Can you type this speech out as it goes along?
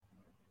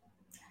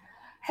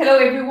Hello,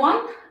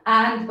 everyone,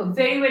 and a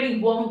very, very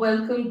warm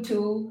welcome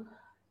to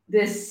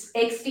this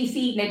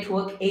XTC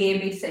Network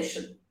AMA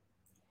session.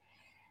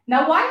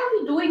 Now, why are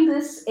we doing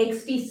this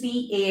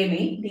XTC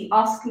AMA, the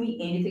Ask Me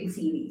Anything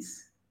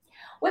series?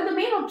 Well, the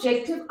main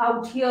objective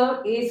out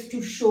here is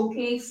to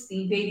showcase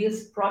the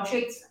various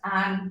projects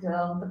and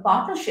the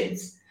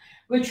partnerships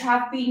which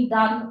have been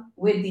done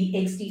with the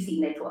XTC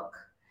network.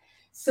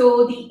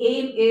 So the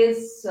aim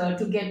is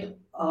to get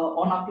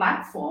on our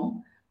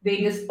platform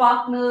various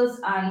partners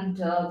and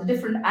the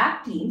different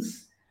app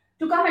teams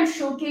to come and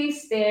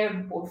showcase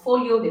their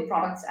portfolio, their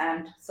products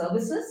and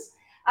services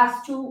as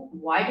to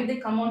why did they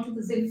come onto the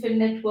Zinfin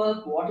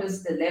network, what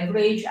is the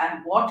leverage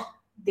and what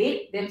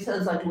they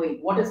themselves are doing,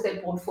 what is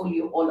their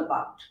portfolio all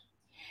about.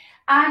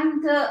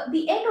 And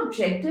the end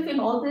objective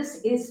in all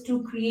this is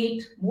to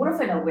create more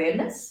of an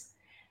awareness,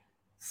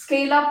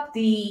 scale up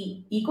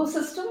the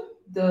ecosystem,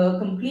 the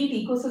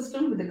complete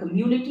ecosystem with the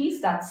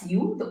communities, that's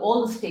you,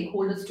 all the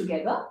stakeholders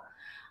together,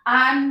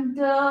 and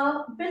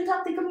build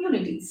up the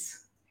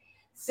communities.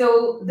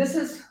 So, this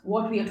is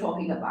what we are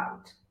talking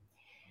about.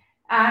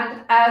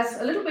 And as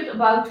a little bit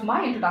about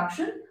my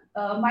introduction,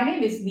 my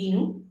name is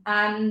Meenu,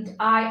 and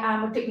I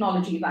am a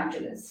technology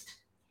evangelist.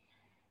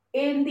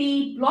 In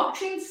the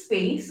blockchain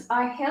space,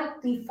 I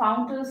help the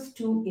founders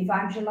to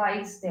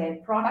evangelize their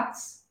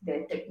products,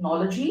 their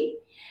technology,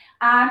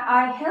 and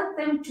I help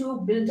them to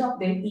build up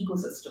their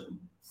ecosystem.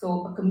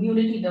 So, a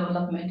community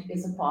development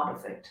is a part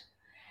of it.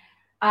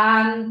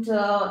 And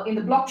in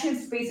the blockchain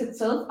space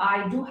itself,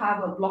 I do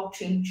have a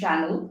blockchain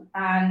channel,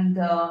 and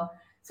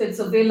so it's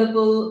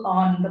available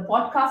on the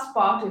podcast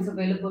part, is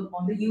available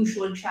on the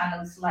usual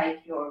channels like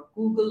your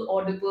Google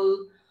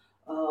Audible,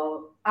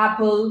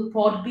 Apple,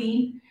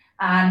 Podbean,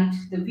 and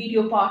the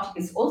video part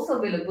is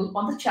also available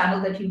on the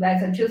channel that you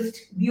guys are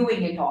just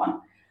viewing it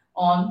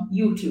on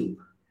YouTube.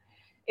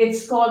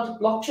 It's called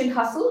Blockchain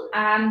Hustle,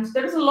 and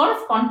there is a lot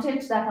of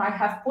content that I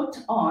have put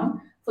on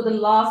for the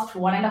last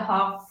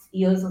 1.5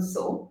 years or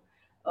so.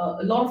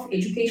 A lot of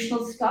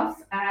educational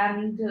stuff,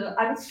 and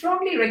I would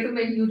strongly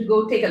recommend you to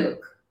go take a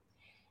look.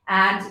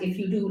 And if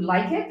you do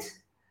like it,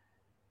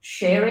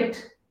 share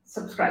it,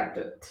 subscribe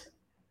to it.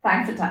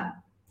 Thanks for time.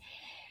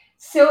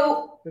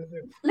 So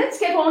let's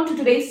get on to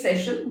today's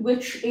session,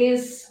 which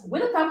is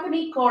with a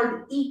company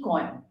called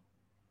eCoin.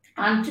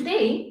 And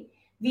today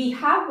we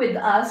have with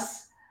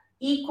us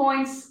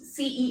eCoin's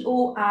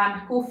CEO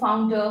and co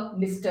founder,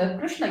 Mr.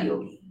 Krishna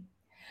Yogi.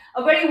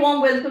 A very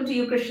warm welcome to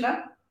you,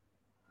 Krishna.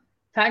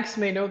 Thanks,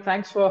 Menu.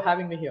 Thanks for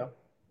having me here.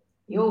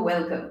 You're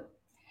welcome.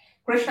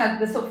 Krishna,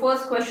 this is the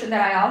first question that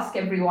I ask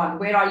everyone.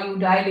 Where are you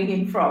dialing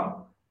in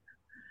from?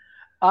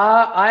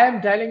 I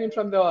am dialing in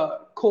from the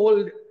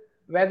cold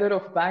weather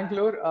of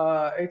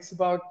Bangalore. It's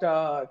about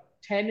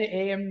 10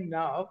 a.m.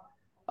 now.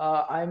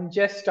 I'm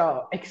just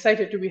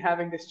excited to be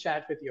having this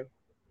chat with you.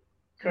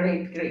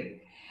 Great,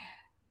 great.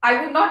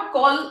 I would not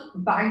call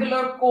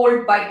Bangalore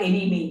cold by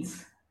any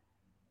means.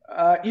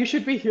 You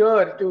should be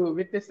here to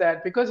witness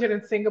that because you're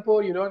in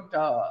Singapore. You don't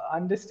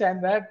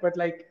understand that, but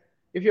like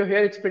if you're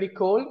here, it's pretty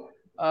cold.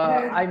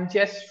 I'm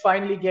just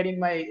finally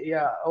getting my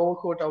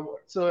overcoat over.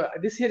 So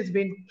this year has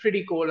been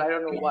pretty cold. I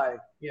don't know Yes. why.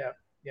 Yeah,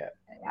 yeah.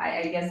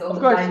 I guess all Of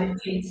the course,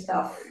 climate change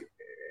stuff.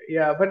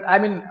 yeah, but I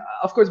mean,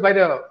 of course, by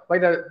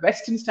the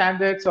Western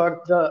standards,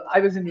 or the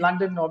I was in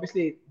London,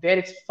 obviously there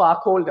it's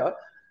far colder.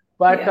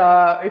 But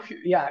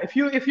Yeah, if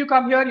you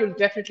come here, you'll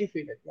definitely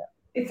feel it. Yeah,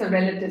 it's a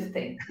relative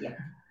thing. Yeah.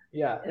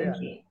 yeah, yeah.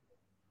 Okay.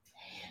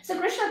 So,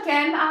 Krishna,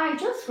 can I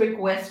just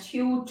request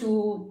you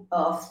to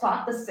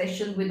start the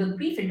session with a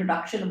brief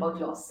introduction about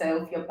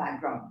yourself, your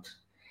background,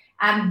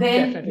 and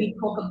then Definitely. we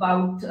talk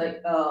about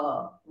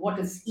what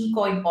is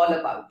eCoin all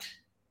about.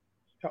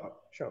 Sure,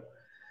 sure.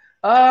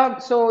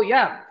 So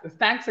yeah,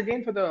 thanks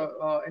again for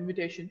the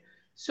invitation.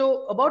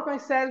 So about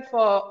myself,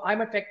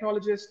 I'm a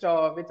technologist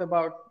with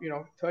about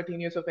 13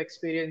 years of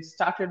experience.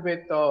 Started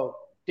with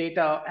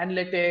data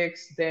analytics,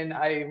 then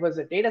I was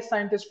a data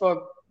scientist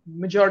for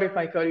majority of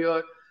my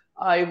career.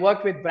 I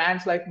worked with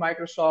brands like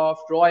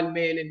Microsoft, Royal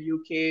Mail in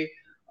UK.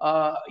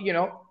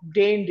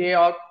 Day in day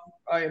out,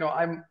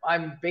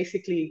 I'm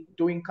basically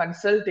doing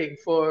consulting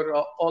for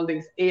all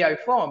these AI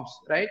firms,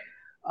 right?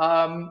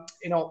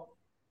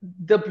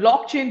 The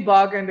blockchain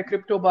bug and the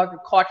crypto bug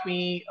caught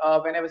me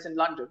when I was in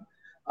London,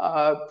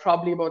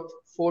 probably about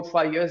 4 or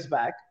 5 years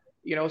back.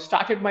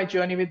 Started my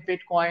journey with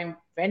Bitcoin,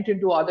 went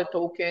into other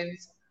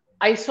tokens.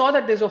 I saw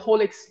that there's a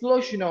whole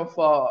explosion of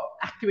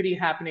activity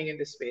happening in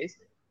this space,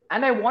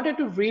 and I wanted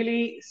to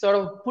really sort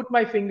of put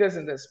my fingers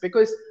in this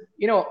because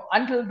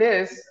until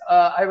this,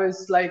 I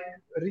was like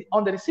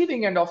on the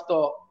receiving end of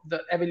the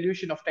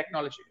evolution of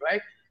technology,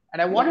 right?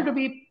 And I wanted Yeah. to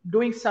be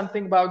doing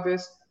something about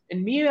this.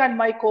 And me and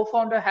my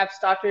co-founder have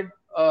started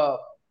a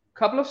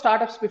couple of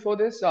startups before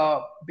this.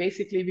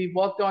 Basically, we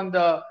worked on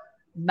the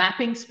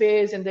mapping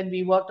space, and then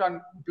we worked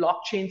on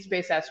blockchain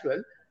space as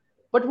well.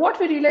 But what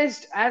we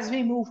realized as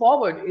we move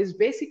forward is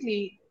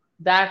basically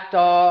that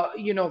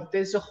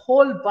there's a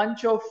whole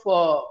bunch of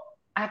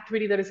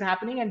activity that is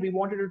happening, and we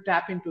wanted to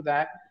tap into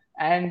that.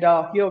 And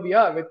here we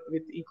are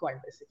with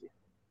ecoin basically.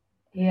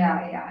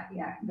 Yeah.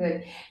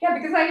 Good. Yeah,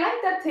 because I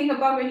like that thing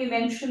about when you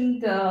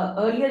mentioned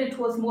earlier, it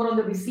was more on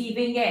the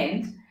receiving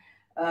end.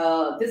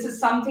 This is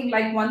something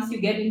like once you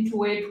get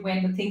into it,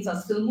 when the things are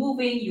still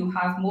moving, you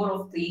have more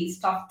of the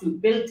stuff to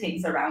build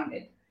things around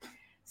it.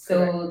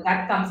 Correct. So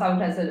that comes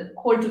out as a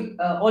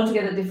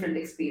altogether different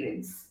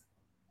experience.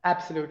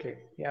 Absolutely.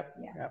 Yep.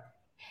 Yeah. Yep.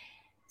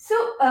 So,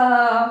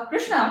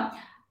 Krishna,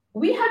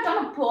 we had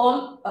done a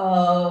poll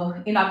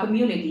in our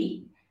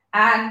community,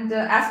 and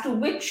as to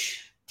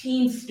which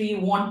teams do you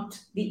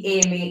want the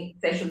AMA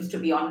sessions to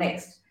be on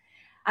next?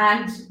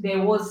 And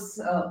there was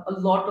a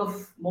lot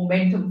of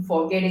momentum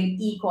for getting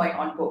eCoin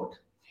on board.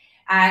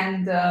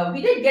 And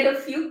we did get a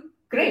few,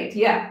 great,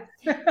 yeah.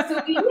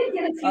 So we did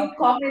get a few Okay.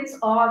 comments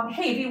on,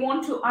 hey, we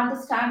want to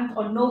understand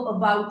or know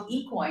about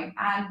eCoin.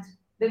 And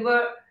there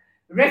were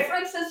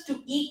references to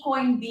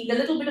eCoin being a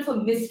little bit of a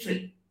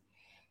mystery.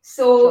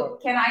 Sure. So,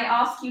 can I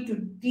ask you to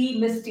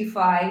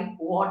demystify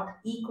what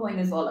eCoin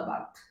is all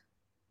about?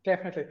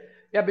 Definitely.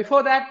 Yeah,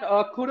 before that,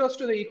 kudos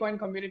to the ecoin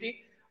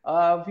community.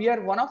 We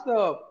are one of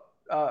the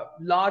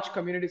large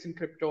communities in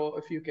crypto,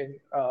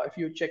 if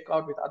you check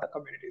out with other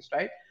communities,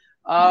 right?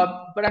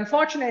 But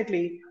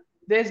unfortunately,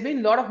 there's been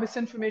a lot of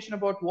misinformation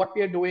about what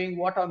we are doing,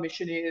 what our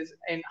mission is,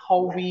 and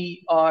how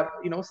we are,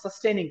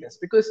 sustaining this.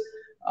 Because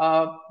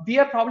we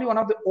are probably one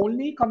of the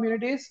only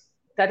communities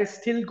that is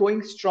still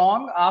going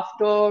strong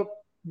after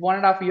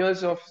 1.5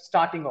 years of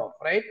starting off,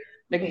 right?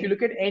 Like if you Okay.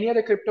 look at any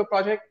other crypto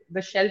project,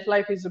 the shelf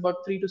life is about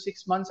 3 to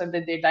 6 months, and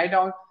then they die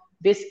down.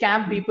 They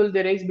scam people,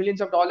 they raise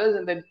millions of dollars,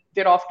 and then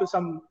they're off to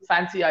some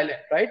fancy island,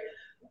 right?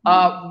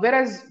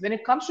 Whereas when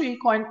it comes to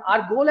ecoin,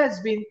 our goal has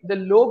been the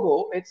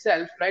logo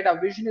itself, right?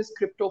 Our vision is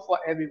crypto for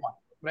everyone,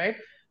 right?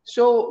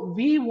 So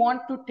we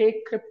want to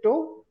take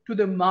crypto to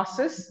the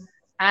masses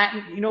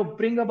and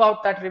bring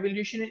about that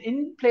revolution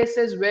in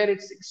places where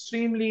it's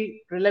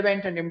extremely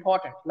relevant and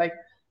important. Like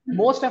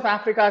most of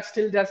Africa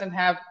still doesn't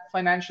have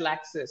financial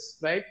access,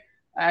 right?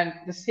 And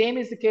the same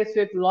is the case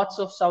with lots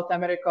of South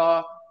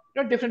America,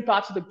 different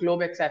parts of the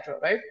globe, etc.,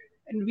 right?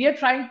 And we are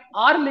trying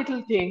our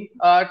little thing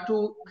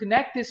to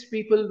connect these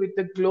people with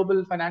the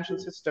global financial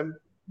system,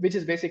 which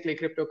is basically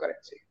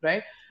cryptocurrency,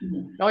 right?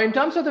 Now, in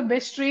terms of the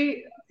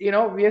mystery, we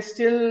are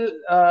still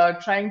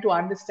trying to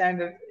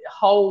understand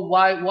how,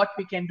 why, what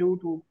we can do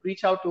to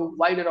reach out to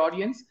wider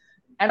audience,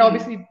 and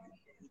obviously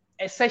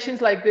sessions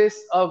like this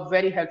are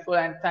very helpful,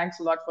 and thanks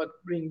a lot for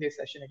bringing this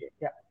session again.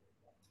 Yeah.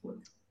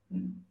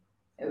 Mm.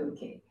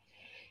 Okay.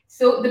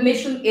 So the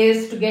mission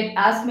is to get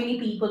as many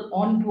people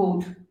on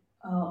board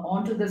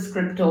onto this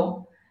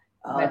crypto.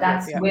 Network.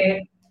 That's Yeah.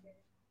 where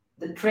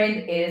the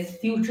trend is,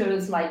 future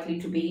is likely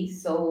to be.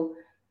 So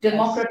Yes.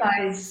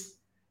 democratize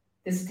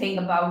this thing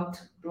about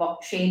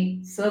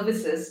blockchain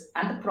services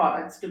and the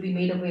products to be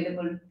made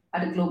available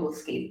at a global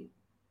scale.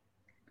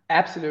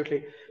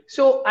 Absolutely.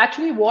 So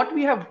actually, what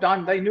we have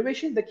done,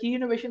 the key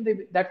innovation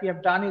that we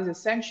have done is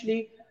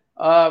essentially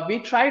we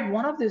tried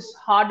one of these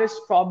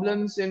hardest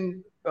problems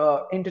in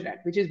internet,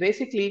 which is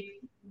basically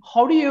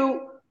how do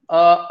you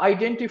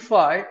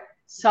identify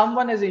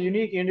someone as a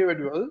unique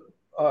individual,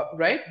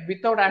 right,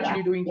 without Yeah,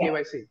 actually doing yeah,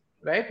 KYC,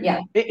 right? yeah.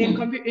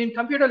 In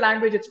computer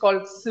language, it's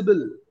called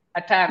Sybil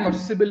attack or Mm.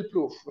 Sybil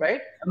proof,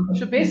 right?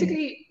 So Okay.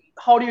 basically,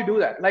 how do you do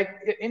that? Like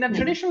in a Mm.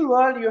 traditional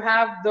world, you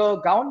have the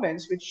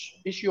governments which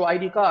issue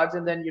ID cards,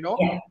 and then Yeah.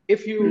 Mm.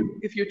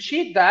 if you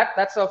cheat that,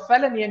 that's a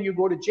felony and you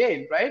go to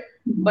jail, right?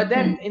 But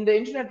then Mm. in the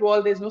internet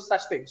world, there's no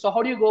such thing. So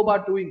how do you go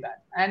about doing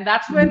that? And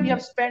that's where we have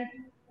Mm. spent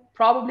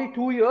probably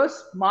 2 years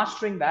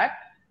mastering that.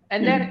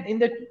 And then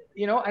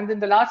Mm. and then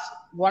the last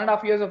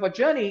 1.5 years of a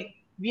journey,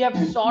 we have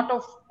sort Mm.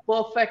 of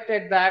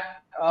perfected that,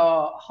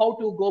 how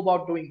to go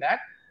about doing that.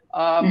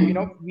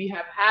 Mm. We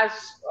have has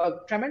a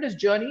tremendous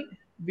journey.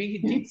 We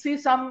did Mm. see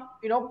some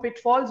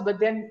pitfalls, but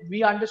then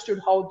we understood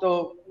how the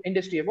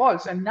industry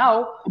evolves, and now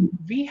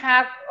we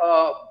have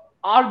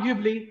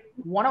arguably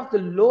one of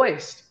the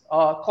lowest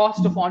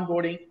cost of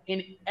onboarding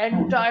in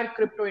entire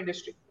crypto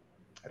industry,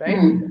 right?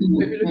 Mm.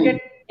 So if you look at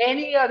Mm.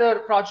 any other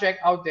project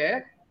out there,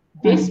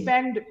 they Mm.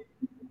 spend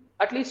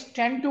at least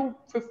 10 to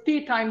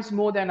 50 times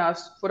more than us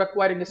for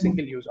acquiring a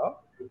single user,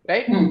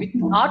 right? With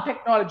Mm. our Mm.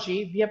 technology,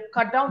 we have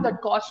cut down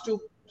that cost to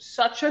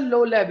such a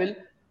low level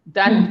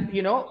that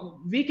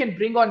Mm. we can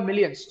bring on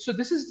millions. So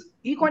this is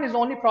ecoin is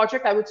the only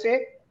project I would say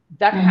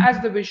that has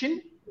Mm. the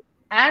vision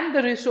and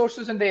the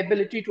resources and the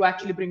ability to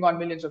actually bring on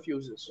millions of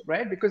users,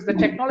 right? Because the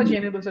technology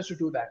enables us to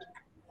do that.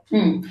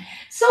 Hmm.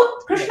 So,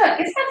 Yes. Krishna,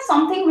 is that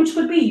something which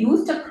could be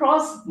used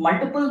across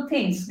multiple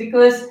things?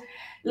 Because,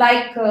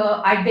 like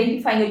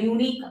identifying a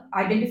unique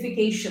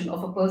identification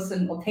of a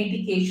person,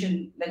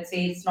 authentication, let's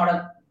say it's not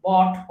a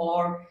bot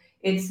or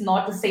it's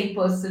not the same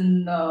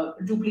person,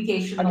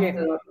 duplication of Again,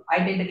 the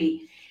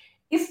identity.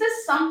 Is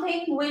this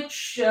something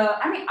which,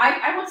 I mean,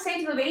 I would say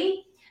it's a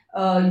very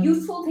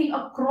useful thing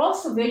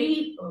across a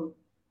very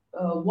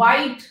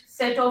wide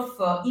set of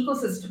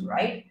ecosystem,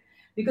 right?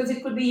 Because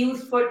it could be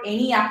used for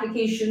any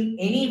application,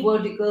 any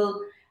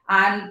vertical,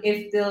 and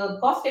if the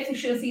cost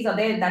efficiencies are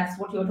there, that's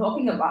what you're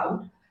talking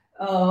about.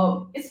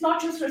 It's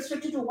not just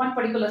restricted to one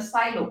particular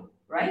silo,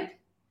 right?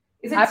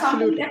 Is it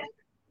something Absolutely. that,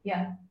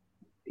 yeah.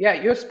 Yeah,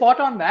 you're spot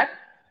on that.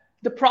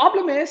 The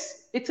problem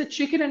is it's a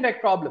chicken and egg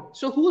problem.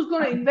 So who's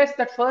going to invest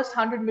that first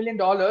 $100 million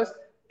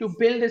to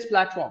build this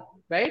platform,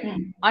 right?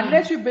 Mm,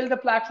 Unless mm, you build the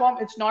platform,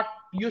 it's not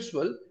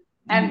useful.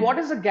 And mm. what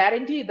is the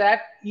guarantee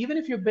that even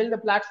if you build the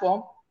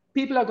platform,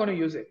 people are going to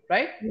use it,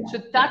 right? Yeah, So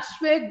yeah. that's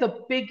where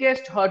the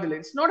biggest hurdle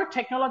is. It's not a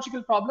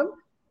technological problem,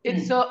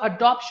 it's Mm, a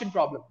adoption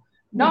problem.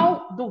 mm,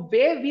 Now, the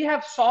way we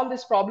have solved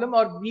this problem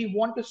or we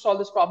want to solve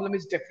this problem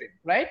is different,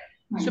 right?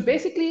 So mm,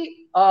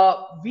 basically,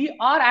 we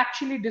are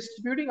actually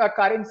distributing our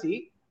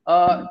currency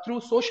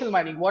through social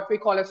mining, what we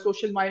call as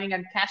social mining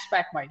and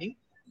cashback mining,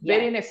 yeah.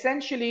 wherein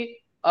essentially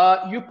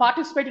you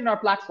participate in our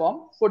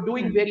platform for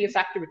doing Mm, various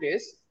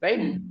activities,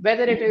 right? mm,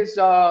 Whether it mm, is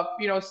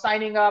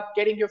signing up,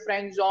 getting your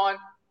friends on,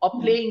 or mm,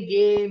 playing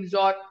games,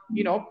 or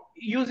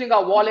using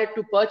our wallet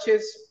to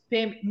purchase,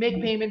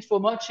 make mm, payments for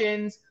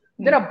merchants.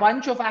 There are mm. a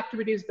bunch of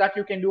activities that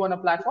you can do on a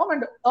platform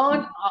and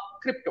earn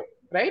crypto,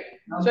 right?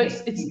 So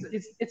it's Okay. it's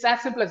it's it's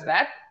as simple as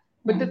that.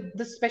 But Mm,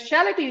 the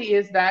speciality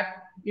is that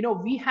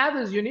we have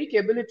this unique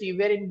ability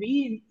wherein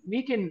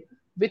we can,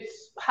 with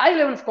high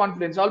level of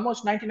confidence,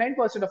 almost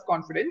 99% of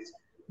confidence,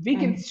 we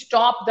can mm.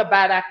 stop the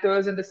bad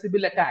actors and the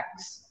Sybil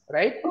attacks,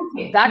 right?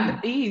 Okay. That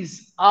Mm,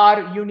 is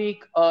our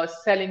unique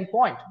selling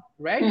point,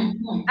 right? mm,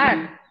 mm,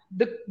 And mm.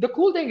 the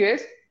cool thing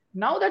is,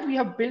 now that we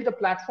have built a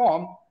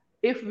platform,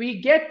 if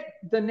we get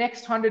the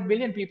next 100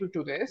 million people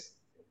to this,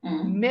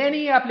 Mm,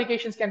 many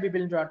applications can be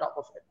built on top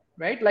of it,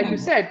 right? Like you mm.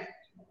 said,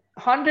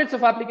 hundreds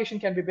of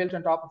applications can be built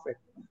on top of it.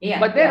 Yeah,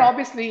 But then yeah,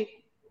 obviously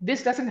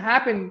this doesn't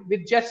happen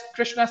with just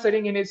Krishna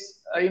sitting in his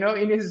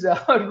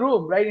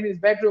room, right, in his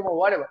bedroom or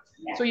whatever.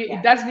 yeah, So it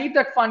yeah. does need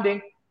that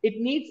funding. It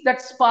needs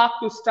that spark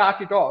to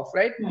start it off,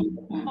 right? Mm,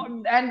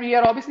 mm, And we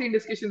are obviously in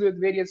discussions with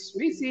various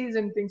VCs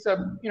and things are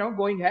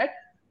going ahead.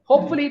 mm.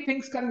 Hopefully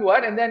things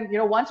convert, and then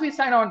once we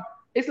sign on,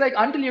 it's like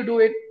until you do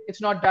it,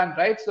 it's not done,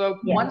 right? So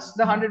Yeah, once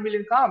the yeah, 100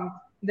 million come,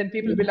 then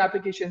people yeah, build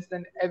applications,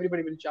 then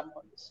everybody will jump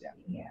on this. Yeah,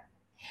 yeah.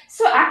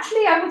 So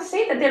actually, I would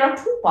say that there are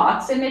two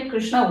parts in it,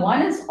 Krishna.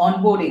 One is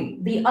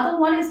onboarding. The other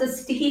one is the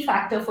sticky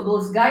factor for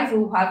those guys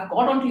who have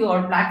got onto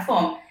your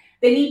platform.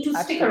 They need to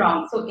stick absolutely.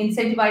 around. So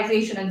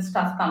incentivization and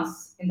stuff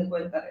comes in the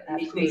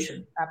Absolutely,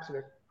 equation.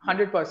 absolutely,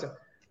 100%,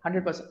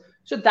 100%.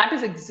 So that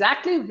is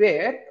exactly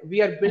where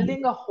we are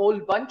building a whole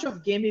bunch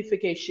of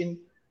gamification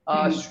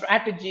Mm,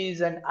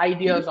 strategies and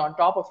ideas on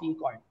top of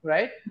ecoin,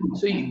 right?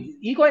 So mm,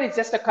 ecoin is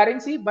just a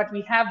currency, but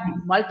we have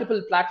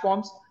multiple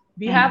platforms.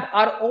 We have mm,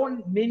 our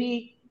own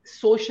mini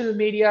social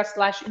media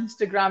slash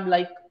Instagram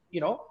like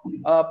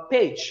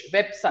page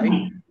website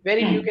mm,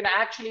 wherein you mm, can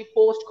actually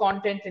post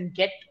content and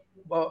get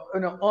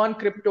earn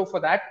crypto for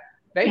that,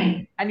 right?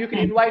 mm, And you can mm,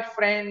 invite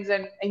friends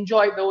and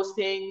enjoy those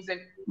things and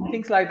mm.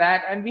 things like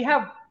that. And we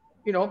have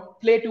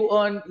play to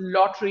earn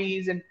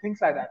lotteries and things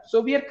like that.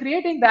 So we are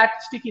creating that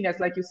stickiness,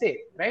 like you say,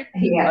 right?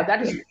 Yeah,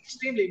 That yeah, is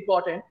extremely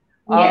important.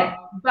 yeah,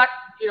 But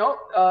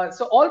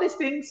so all these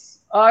things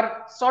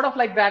are sort of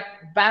like that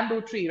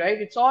bamboo tree, right?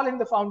 It's all in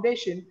the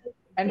foundation,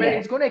 and when yeah.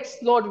 it's going to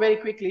explode very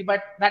quickly,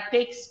 but that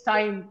takes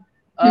time.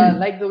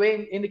 Mm, Like the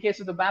way in the case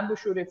of the bamboo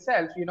shoot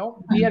itself,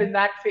 we are in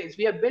that phase.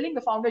 We are building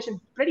the foundation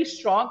pretty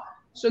strong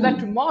so that mm,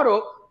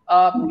 tomorrow,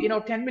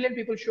 10 million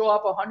people show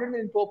up or 100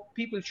 million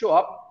people show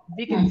up,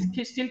 we can mm,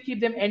 still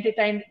keep them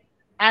entertained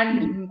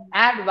and mm,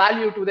 add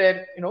value to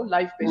their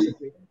life mm,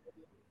 basically.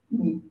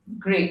 mm.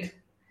 Great.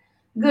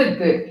 Good,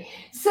 good.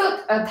 So,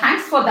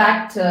 thanks for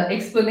that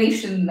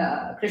explanation,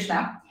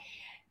 Krishna.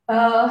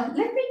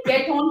 Let me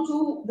get on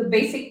to the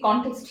basic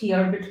context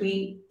here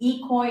between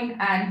eCoin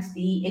and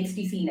the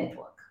XTC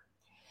network.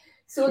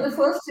 So, the Sure.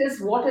 first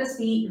is what is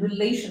the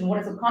relation, what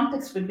is the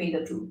context between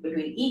the two,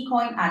 between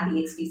eCoin and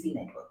the XTC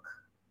network?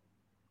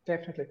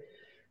 Definitely.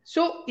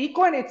 So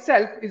ecoin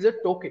itself is a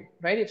token,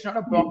 right? It's not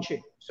a Hmm,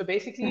 blockchain. So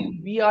basically,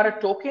 hmm. we are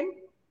a token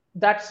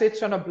that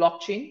sits on a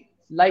blockchain,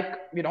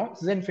 like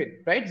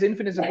Zinfin, right?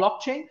 Zinfin is a Yeah,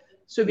 blockchain,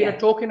 so we're a yeah.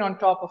 token on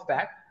top of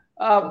that.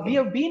 We Okay.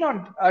 have been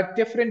on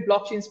different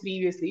blockchains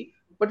previously,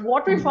 but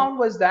what we Hmm, found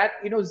was that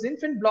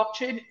Zinfin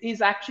blockchain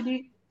is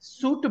actually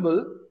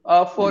suitable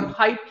for hmm,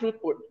 high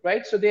throughput,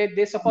 right? So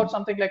they support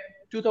something like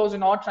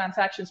 2,000 odd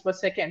transactions per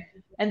second,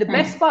 and the hmm,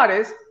 best part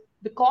is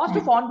the cost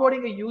of hmm,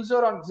 onboarding a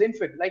user on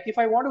Zinfin, like if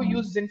I want to hmm,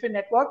 use Zinfin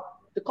network,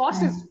 the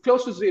cost hmm, is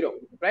close to zero,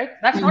 right?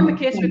 That's not the hmm,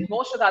 case with hmm.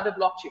 most of the other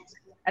blockchains.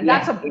 And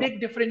that's Yeah, a yeah. big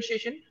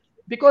differentiation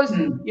because,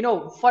 Hmm,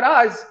 for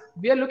us,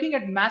 we are looking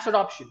at mass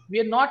adoption. We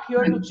are not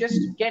here to hmm, just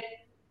get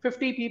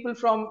 50 people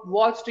from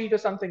Wall Street or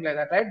something like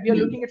that, right? We are hmm,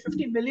 looking at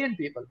 50 million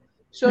people.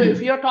 So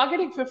if hmm, you're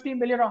targeting 50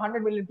 million or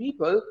 100 million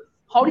people,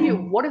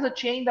 what is the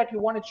chain that you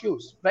want to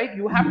choose, right?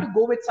 You have to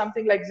go with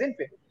something like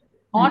Zinfin.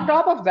 On hmm,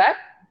 top of that,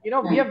 we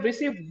hmm, have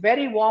received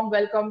very warm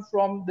welcome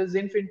from the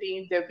Zinfin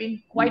team. They've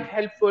been quite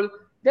helpful.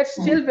 They're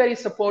hmm. still very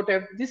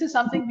supportive. This is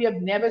something we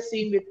have never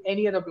seen with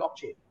any other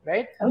blockchain,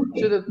 right?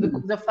 So Okay.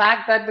 the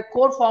fact that the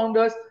core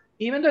founders,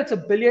 even though it's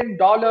 $1 billion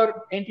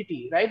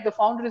entity, right? The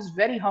founder is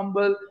very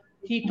humble.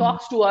 He Hmm,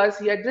 talks to us.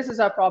 He addresses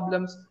our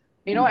problems,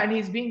 hmm, and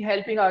he's been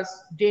helping us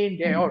day in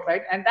day hmm, out,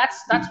 right? And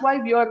that's why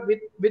we are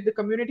with the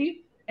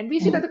community, And we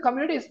see that the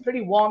community is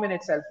pretty warm in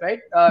itself,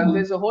 right?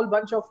 There's a whole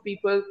bunch of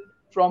people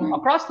from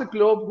across the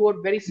globe who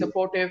are very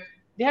supportive.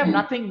 They have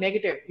nothing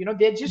negative.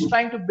 They're just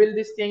trying to build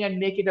this thing and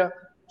make it a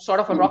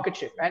sort of a rocket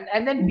ship.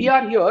 And then we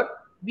are here.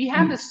 We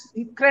have this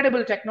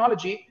incredible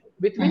technology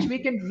with which we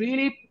can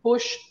really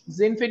push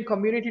Zinfin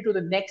community to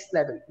the next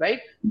level, right?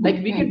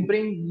 Like we can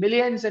bring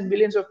millions and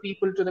millions of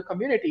people to the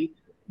community,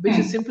 which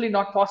is simply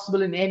not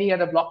possible in any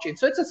other blockchain.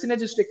 So it's a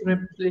synergistic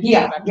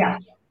relationship,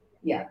 actually.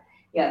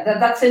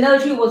 That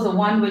synergy was the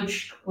one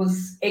which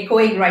was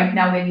echoing right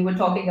now when you were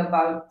talking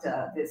about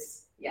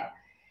this.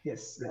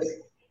 Yes.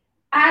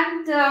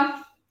 And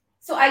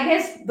so I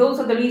guess those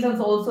are the reasons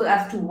also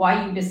as to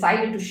why you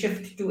decided to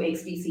shift to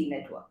XDC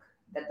network,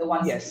 that the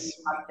ones that you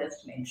have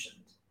just mentioned.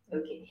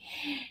 Okay.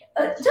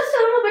 Just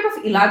a little bit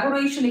of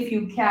elaboration, if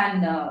you can,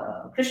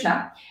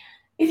 Krishna.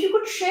 If you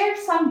could share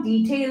some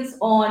details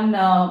on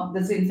the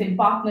Zinfin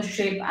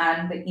partnership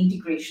and the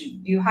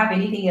integration. Do you have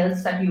anything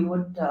else that you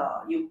would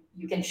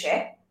you can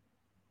share?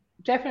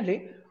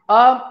 Definitely.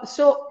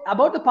 So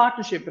about the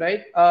partnership,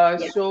 right?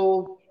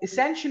 So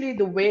essentially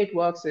the way it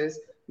works is,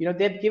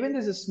 they've given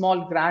us a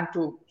small grant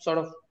to sort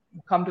of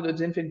come to the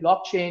Zinfin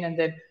blockchain and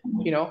then,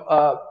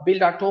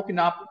 build our token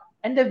up.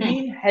 And they've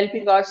been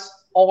helping us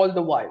all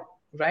the while,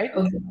 right?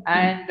 Okay.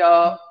 And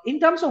in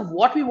terms of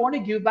what we want to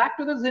give back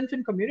to the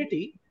Zinfin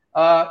community,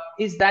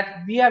 is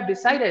that we have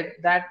decided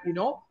that,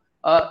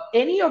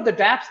 any of the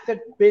dApps that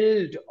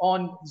build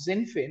on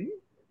Zinfin,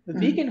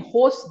 we can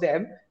host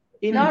them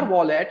in our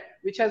wallet,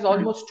 which has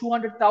almost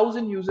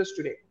 200,000 users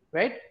today,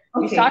 right?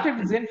 Okay. We started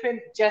with Zinfin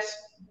just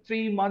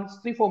 4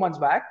 months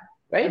back,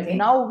 right? Okay.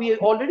 Now we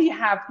already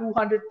have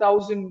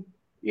 200,000,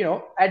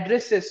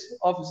 addresses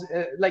of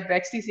like the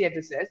XTC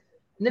addresses.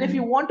 And then if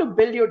you want to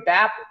build your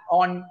dApp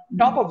on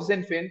top of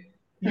Zinfin,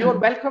 you're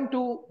welcome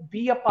to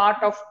be a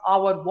part of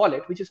our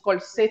wallet, which is called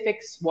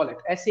SafeX wallet,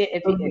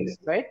 SAFEX,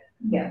 right?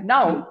 Yeah.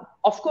 Now,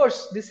 of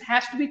course, this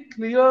has to be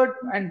cleared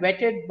and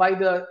vetted by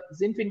the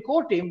Zinfin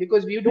core team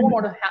because we don't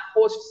want to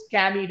host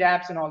scammy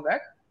dApps and all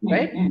that,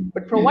 right?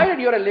 But provided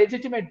you're a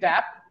legitimate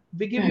dApp,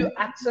 we give you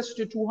access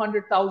to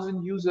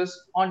 200,000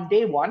 users on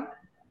day one,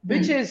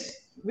 which is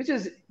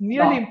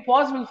nearly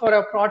impossible for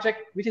a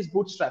project which is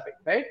bootstrapping,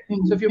 right?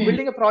 So if you're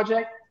building a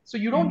project, so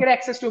you don't get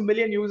access to 1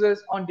 million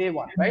users on day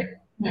one, right?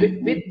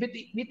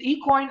 With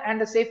eCoin and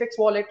the SafeX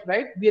wallet,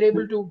 right, we're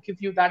able to give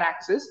you that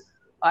access.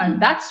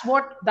 And that's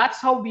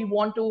how we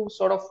want to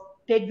sort of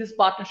take this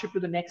partnership to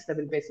the next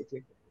level,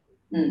 basically.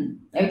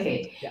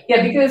 Okay.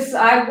 Yeah, because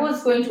I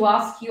was going to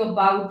ask you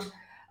about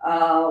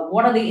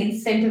what are the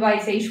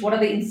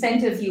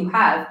incentives you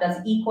have, does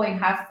eCoin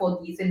have for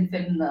the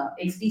Zinfin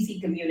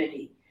XDC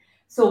community?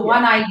 So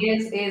one, I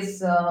guess,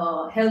 is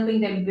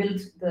helping them build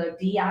the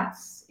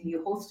dApps,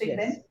 you hosting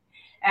them.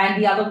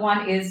 And the other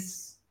one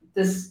is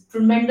this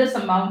tremendous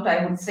amount,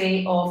 I would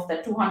say, of the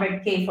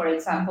 200K, for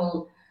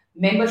example,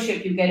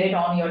 membership, you get it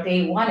on your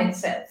day one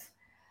itself.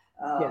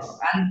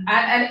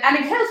 And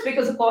it helps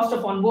because the cost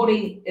of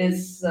onboarding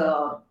is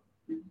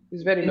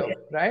very low,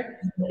 right?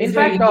 In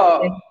fact,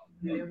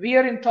 we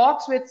are in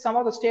talks with some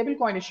of the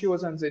stablecoin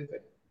issuers on Zinfin,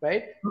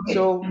 right? Okay.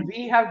 So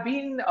we have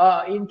been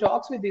in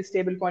talks with these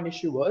stablecoin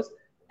issuers,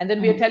 and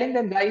then we are telling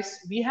them, guys,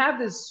 we have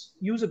this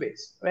user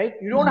base, right?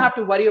 You don't have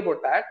to worry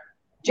about that.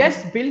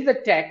 Just build the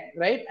tech,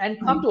 right? And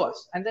come to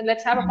us. And then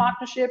let's have a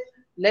partnership.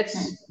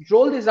 Let's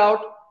roll this out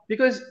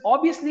because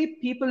obviously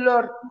people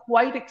are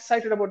quite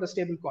excited about the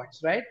stable coins,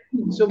 right?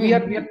 So we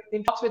are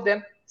in talks with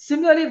them.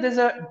 Similarly, if there's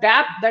a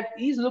dApp that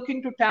is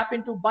looking to tap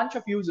into a bunch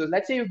of users,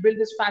 let's say you build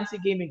this fancy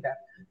gaming dApp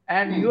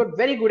and you're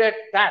very good at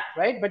that,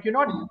 right? But you're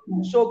not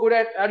so good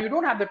at, or you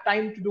don't have the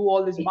time to do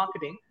all this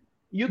marketing.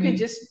 You can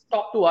just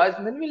talk to us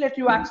and then we let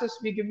you access,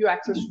 we give you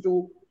access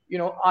to,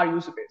 our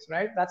user base,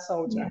 right? That's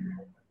how it's happening.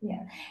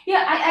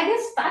 I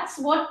guess that's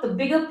what the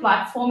bigger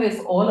platform is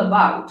all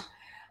about.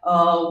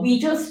 We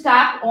just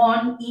tap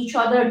on each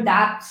other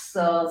dApps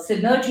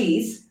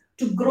synergies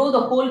to grow the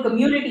whole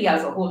community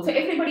as a whole. So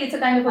everybody, it's a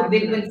kind of a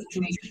win-win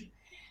situation.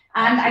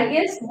 And I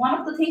guess one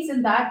of the things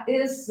in that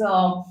is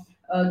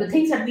the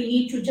things that we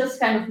need to just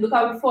kind of look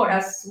out for,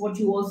 as what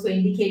you also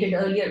indicated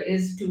earlier,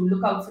 is to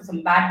look out for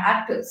some bad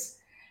actors.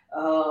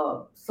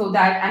 So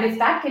that, and if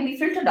that can be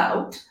filtered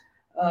out,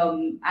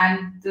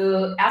 and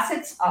the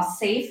assets are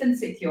safe and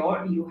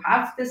secure, you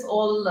have this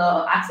all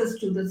access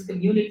to this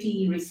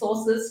community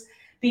resources,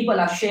 people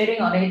are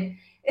sharing on it.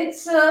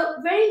 It's a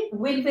very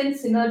win-win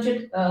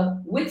synergy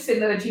with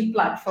synergy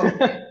platform.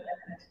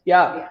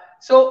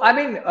 So I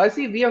mean,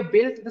 see, we have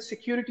built the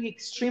security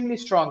extremely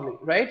strongly,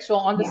 right? So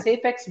on the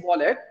SafeX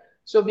wallet,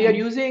 so we are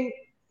using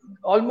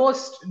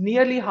almost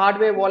nearly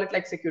hardware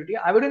wallet-like security.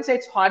 I wouldn't say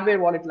it's hardware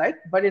wallet-like,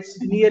 but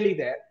it's nearly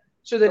there.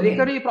 So the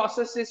recovery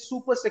process is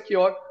super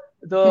secure.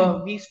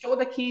 We store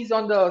the keys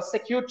on the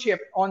secure chip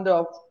on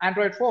the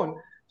Android phone.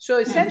 So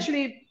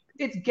essentially,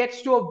 it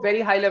gets to a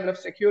very high level of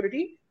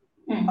security.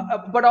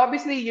 But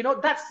obviously,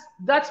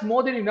 that's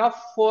more than enough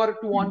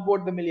to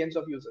onboard the millions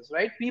of users,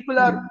 right? People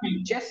are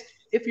just,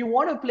 if you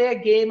want to play a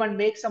game and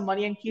make some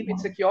money and keep it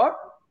secure,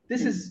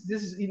 this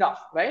is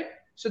enough, right?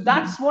 So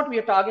that's what we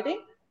are targeting.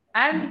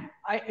 And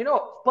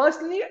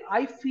personally,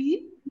 I feel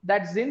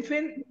that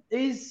Zinfin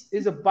is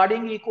a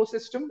budding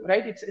ecosystem,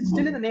 right? It's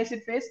still in the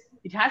nascent phase.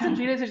 It hasn't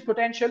realized its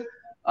potential.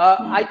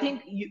 I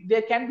think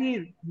there can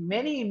be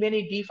many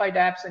DeFi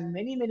dApps and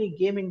many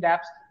gaming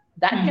dApps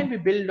that can be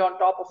built on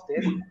top of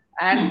this,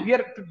 and we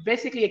are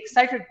basically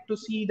excited to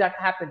see that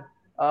happen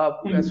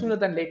sooner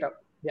than later.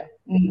 Yeah.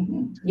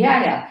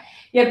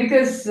 Yeah,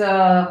 because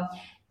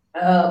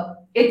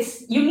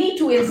it's you need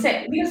to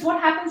accept, because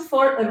what happens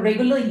for a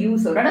regular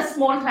user and a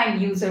small time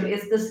user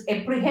is this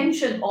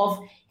apprehension of,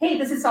 hey,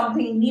 this is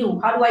something new,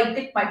 how do I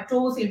dip my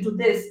toes into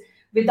this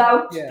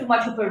without Yeah. too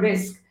much of a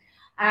risk,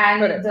 and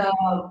Correct.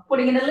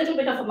 putting in a little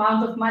bit of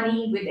amount of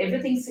money with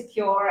everything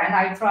secure, and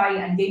I try,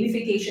 and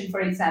gamification,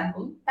 for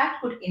example, that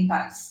could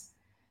entice.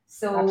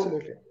 So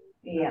Absolutely.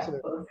 yeah,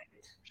 Absolutely.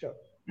 perfect. Sure.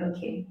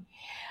 Okay.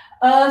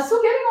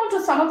 So getting on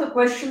to some of the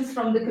questions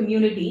from the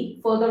community,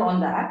 further on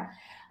that.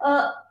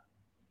 Uh,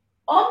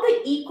 on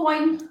the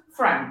ecoin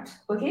front,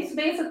 okay, so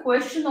there's a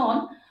question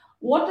on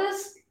what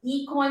is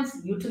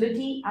ecoin's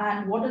utility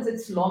and what is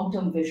its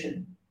long-term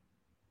vision?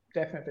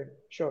 Definitely,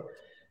 sure.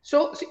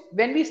 So see,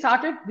 when we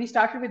started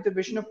with the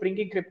vision of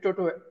bringing crypto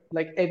to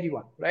like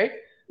everyone, right?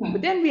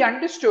 But Hmm. then we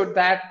understood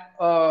that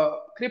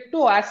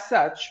crypto as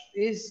such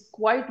is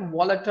quite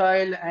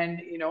volatile,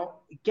 and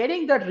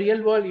getting the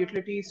real world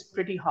utility is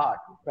pretty hard,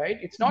 right?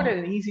 It's not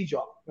an easy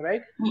job,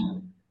 right? Hmm.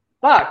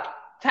 But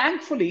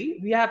thankfully,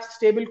 we have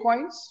stable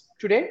coins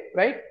today,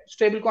 right?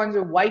 Stable coins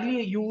are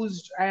widely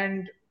used,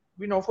 and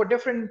for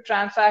different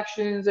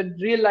transactions and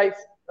real life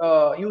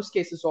use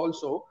cases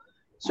also.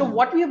 So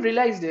what we have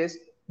realized is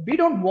we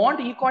don't want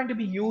ecoin to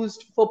be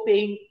used for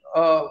paying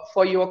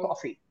for your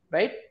coffee,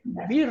 right?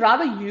 We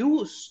rather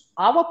use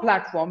our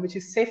platform, which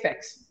is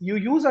SafeX. You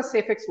use a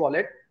SafeX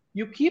wallet,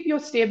 you keep your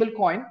stable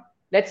coin,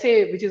 let's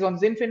say, which is on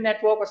Zinfin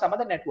network or some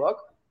other network,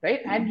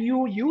 right? And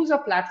you use a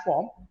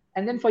platform,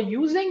 and then for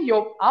using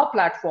our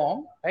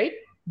platform, right,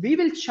 we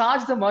will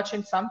charge the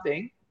merchant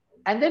something,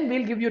 and then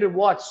we'll give you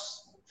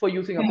rewards for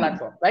using a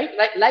platform, right?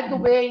 Like the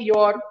way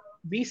your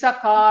Visa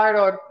card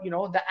or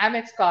the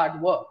Amex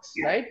card works,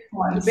 Yeah, right?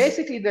 So once.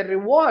 basically, the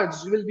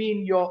rewards will be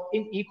in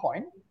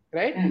ecoin,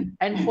 right? Mm,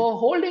 And mm, for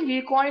holding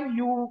ecoin,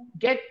 you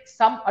get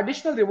some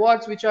additional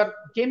rewards which are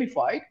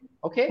gamified.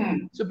 Okay,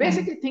 mm, so mm,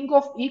 basically, think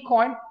of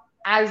ecoin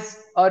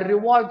as a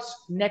rewards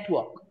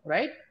network,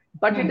 right?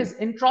 But it is mm,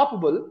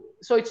 interoperable,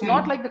 so it's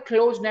not mm, like the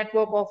closed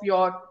network of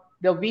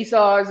the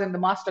Visas and the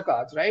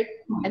Mastercards, right?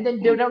 And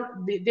then mm.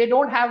 they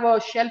don't have a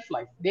shelf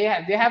life. They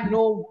have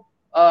no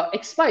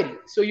expiry,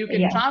 so you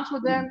can Yeah. transfer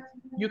them,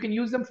 you can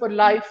use them for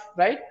life,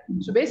 right?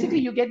 So basically,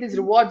 Mm, you get these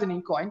rewards in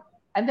ecoin,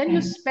 and then mm,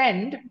 you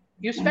spend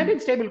mm, in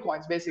stable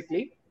coins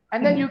basically,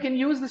 and then you mm, can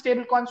use the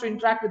stable coins to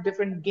interact with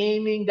different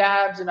gaming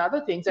dabs and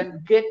other things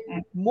and get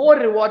mm, more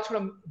rewards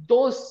from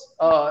those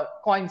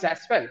coins as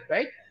well,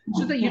 right?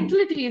 So the mm,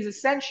 utility is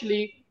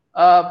essentially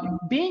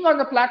being on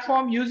the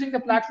platform, using the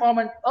platform,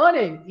 and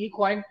earning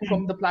ecoin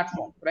from the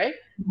platform, right?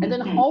 And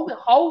then mm,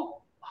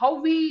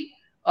 how we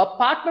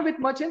partner with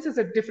merchants is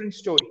a different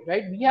story,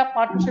 right? We have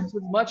partnerships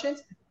with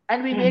merchants,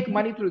 and we make mm,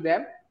 money through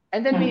them,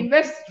 and then we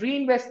mm.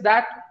 reinvest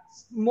that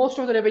most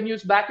of the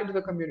revenues back into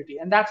the community,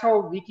 and that's how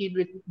we keep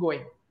it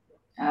going.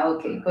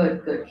 Okay,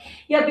 good, good.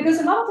 Yeah, because Yeah,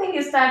 another thing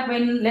is that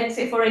when, let's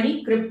say, for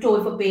any crypto,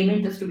 if a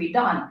payment is to be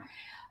done,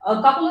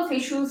 a couple of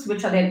issues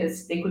which are there,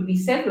 there could be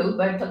several,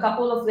 but a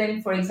couple of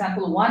them, for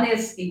example, one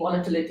is the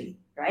volatility,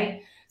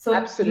 right?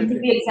 So you took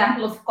absolutely. the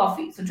example of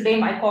coffee. So today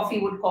my coffee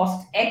would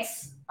cost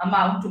X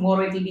amount,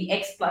 tomorrow it will be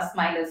X plus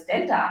minus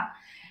delta.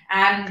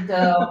 And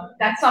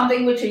that's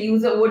something which a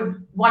user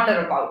would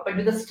wonder about. But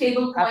with a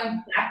stable Ab-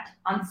 coin, that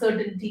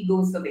uncertainty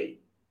goes away,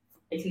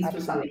 at least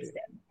to some Absolutely.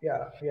 extent.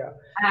 Yeah, yeah.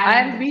 And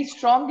And we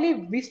strongly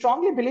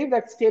believe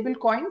that stable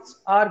coins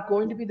are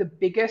going to be the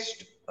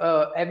biggest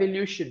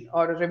evolution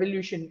or a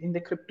revolution in the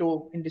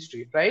crypto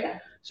industry, right? yeah,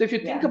 So if you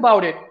think yeah.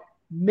 about it,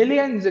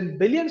 millions and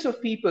billions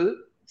of people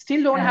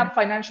still don't Uh, have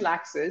financial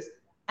access,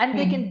 and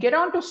they can hmm, get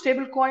onto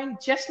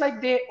stablecoin just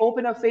like they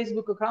open a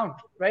Facebook account,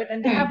 right?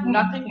 And they hmm, have hmm,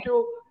 nothing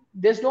to,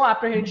 there's no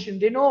apprehension.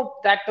 They know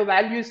that the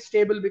value is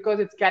stable because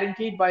it's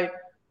guaranteed by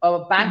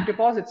a bank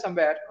deposit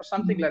somewhere or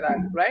something like that,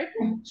 right?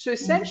 hmm, So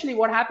hmm, essentially,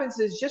 what happens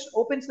is just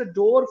opens the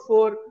door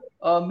for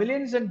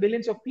millions and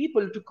billions of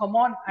people to come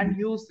on and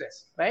use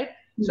this, right?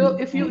 So hmm,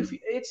 if you,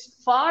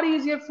 it's far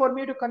easier for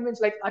me to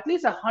convince, like at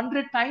least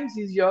 100 times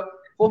easier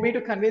for me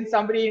to convince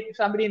somebody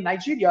in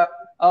Nigeria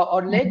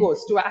or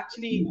Lagos to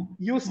actually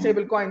use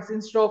stable coins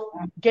instead of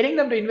getting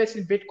them to invest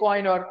in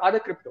Bitcoin or other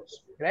cryptos,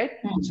 right?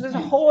 So there's a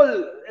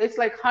whole, it's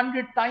like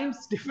 100 times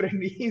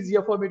different,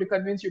 easier for me to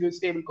convince you to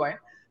stable coin.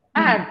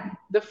 And hmm.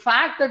 the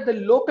fact that the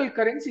local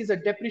currencies are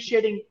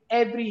depreciating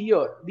every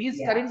year, these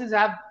Yeah. currencies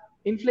have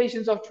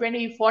inflations of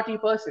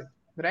 20-40%,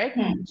 right?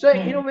 Hmm, So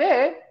in a hmm,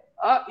 way,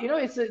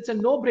 it's a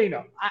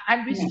no-brainer.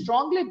 And we hmm,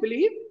 strongly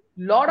believe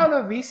a lot of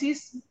the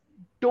VCs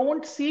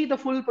don't see the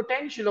full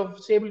potential of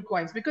stable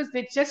coins because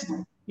they just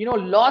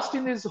lost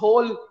in this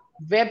whole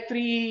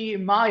Web3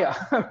 Maya,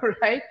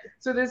 right?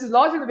 So this is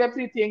lost in the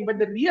Web3 thing, but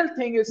the real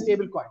thing is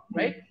stable coin,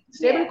 right?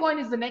 Stablecoin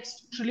is the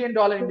next $1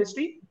 trillion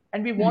industry,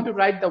 and we want to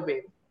ride the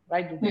wave,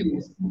 right? The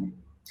wave.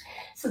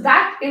 So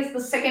that is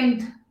the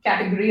second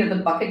category of the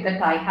bucket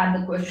that I had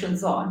the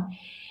questions on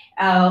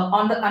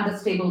the under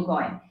stable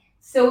coin.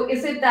 So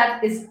is it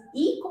that is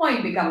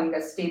eCoin becoming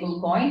a stable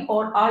coin,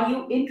 or are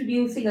you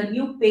introducing a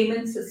new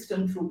payment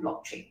system through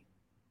blockchain?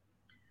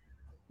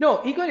 No,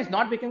 eCoin is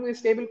not becoming a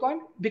stable coin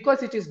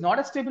because it is not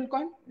a stable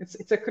coin.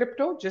 It's a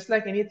crypto, just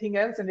like anything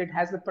else, and it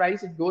has the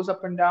price. It goes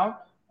up and down,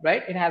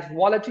 right? It has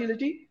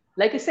volatility.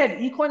 Like I said,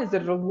 eCoin is a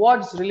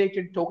rewards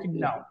related token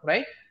now,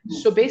 right?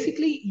 So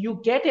basically, you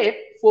get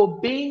it for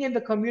being in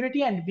the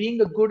community and being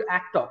a good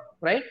actor,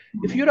 right?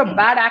 If you're a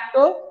bad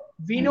actor,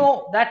 we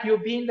know that you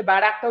being the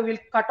bad actor will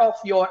cut off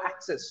your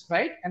access,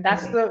 right? And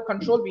that's the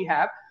control we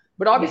have.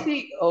 But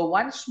obviously,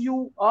 once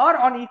you are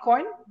on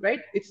eCoin, right,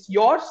 it's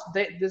yours.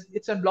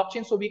 It's on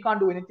blockchain, so we can't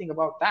do anything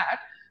about that.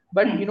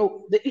 But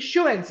the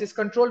issuance is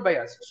controlled by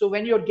us. So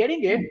when you're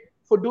getting it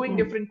for doing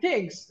different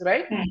things,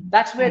 right,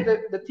 that's where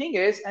the thing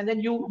is. And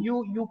then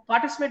you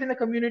participate in the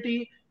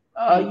community.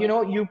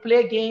 You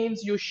play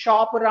games, you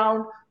shop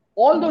around.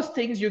 All those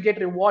things you get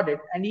rewarded,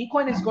 and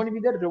eCoin is going to be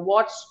the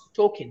rewards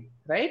token,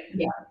 right?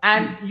 Yeah.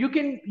 And you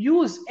can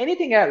use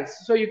anything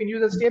else. So you can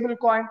use a stable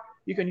coin.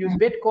 You can use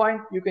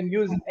Bitcoin, you can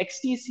use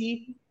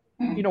XTC,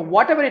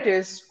 whatever it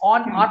is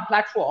on our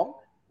platform,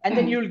 and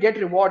then you'll get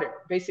rewarded.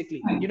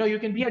 Basically, you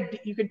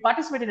can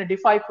participate in a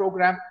DeFi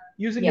program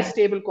using a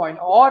stable coin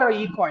or a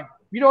eCoin.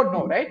 We don't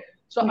know, right?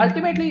 So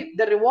ultimately,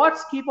 the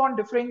rewards keep on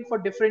differing for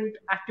different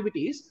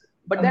activities.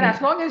 But then,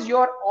 as long as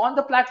you're on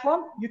the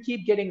platform, you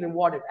keep getting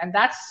rewarded, and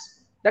that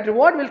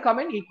reward will come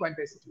in eCoin,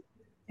 basically.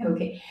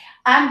 Okay.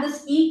 And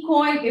this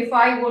eCoin, if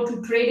I were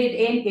to trade it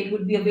in, it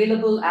would be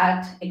available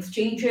at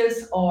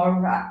exchanges, or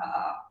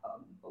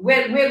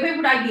where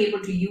would I be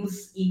able to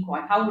use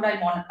eCoin? How would I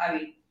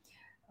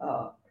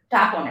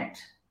tap on it?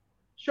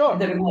 Sure.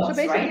 The rewards, so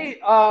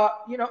basically,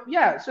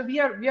 right? So we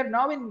are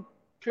now in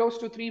close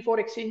to 3-4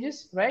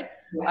 exchanges, right?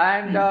 Yeah.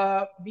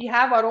 And we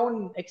have our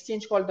own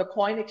exchange called the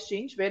Coin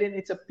Exchange, wherein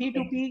it's a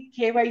P2P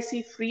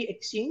KYC free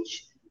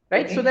exchange,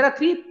 right? Okay. So there are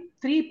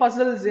three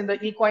puzzles in the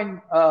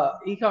eCoin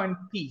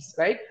piece,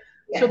 right?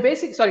 Yeah. So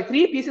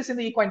three pieces in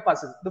the eCoin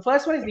puzzle. The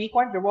first one is the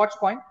eCoin rewards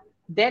coin,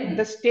 then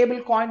the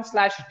stable coin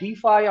 /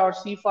 DeFi or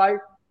CeFi,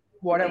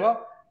 whatever. Okay.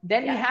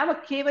 Then we have a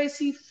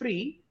KYC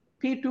free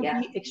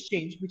P2P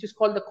exchange, which is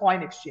called the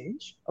Coin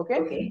Exchange,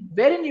 okay?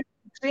 Wherein you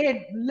trade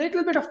a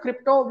little bit of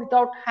crypto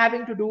without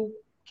having to do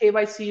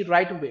KYC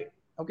right away,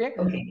 okay?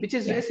 Which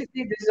is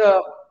basically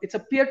it's a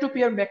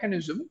peer-to-peer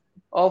mechanism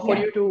for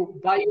you to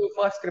buy your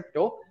first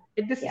crypto.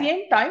 At the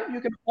same time,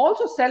 you can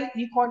also sell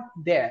eCoin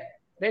there,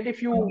 right?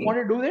 If you want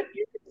to do it,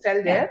 you can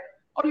sell there,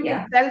 or you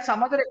can sell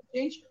some other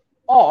exchange,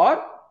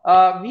 or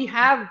we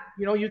have,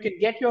 you can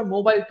get your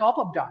mobile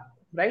top-up done,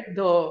 right?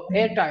 The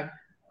airtime.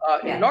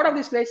 In a lot of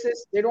these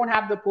places, they don't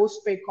have the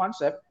post-paid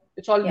concept.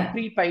 It's all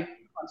prepaid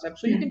concept.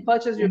 So you can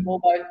purchase your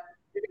mobile,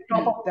 you can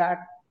top up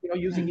that,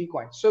 using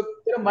eCoin. So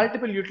there are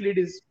multiple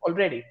utilities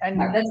already.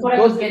 And that's what I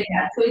was getting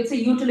at. So it's a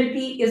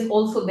utility is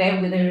also there,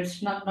 whether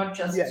it's not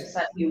just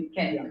that you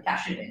can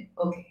cash it in.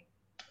 Okay.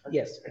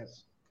 Yes.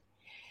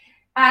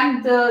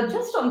 And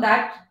just on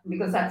that,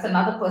 because that's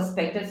another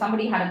perspective,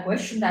 somebody had a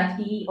question that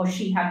he or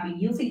she had been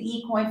using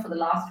eCoin for the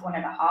last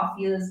 1.5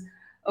 years,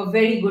 a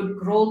very good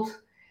growth.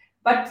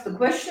 But the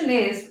question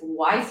is,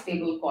 why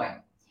stablecoin?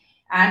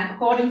 And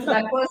according to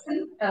that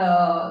person,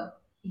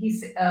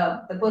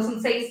 the person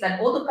says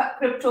that all the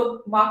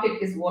crypto market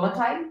is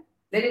volatile.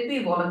 Let it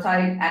be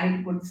volatile, and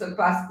it would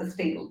surpass the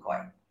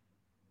stablecoin.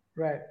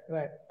 Right.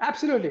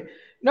 Absolutely.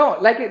 No,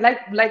 like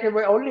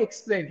I already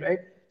explained, right?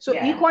 So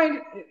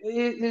eCoin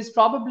is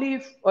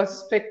probably a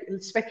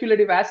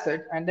speculative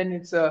asset, and then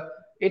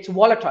it's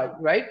volatile,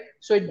 right?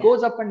 So it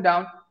goes up and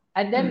down.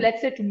 And then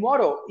let's say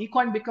tomorrow,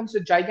 eCoin becomes a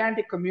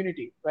gigantic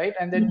community, right?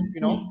 And then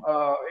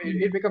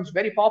it becomes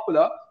very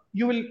popular.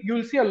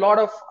 You'll see a lot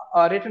of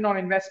return on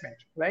investment,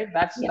 right?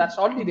 That's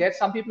already there.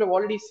 Some people have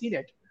already seen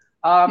it.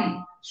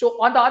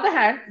 So on the other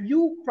hand,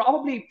 you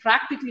probably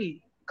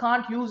practically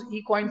can't use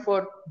eCoin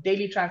for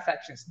daily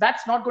transactions.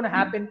 That's not going to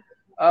happen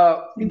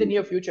in the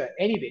near future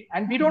anyway.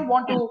 And we don't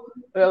want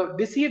to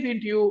deceive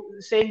into you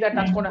saying that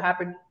that's going to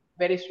happen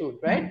very soon,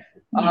 right?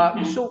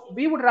 So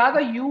we would rather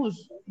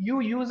use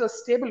a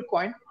stable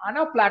coin on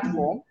our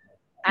platform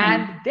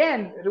and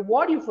then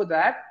reward you for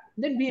that.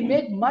 Then we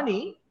make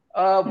money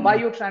by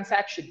your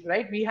transaction,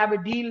 right? We have a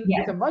deal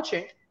with a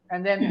merchant,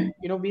 and then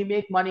we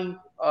make money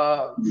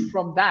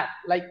from that,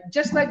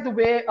 just like the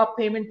way a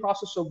payment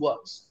processor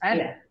works.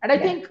 And I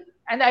think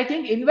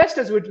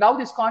investors would love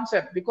this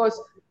concept because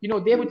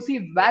they would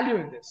see value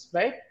in this,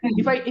 right?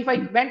 If I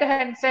went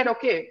ahead and said,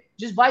 okay,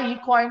 just buy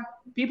eCoin,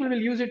 people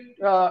will use it,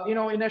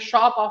 in a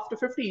shop after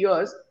 50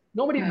 years.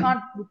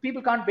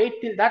 People can't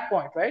wait till that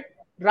point, right?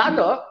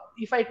 Rather,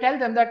 if I tell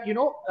them that,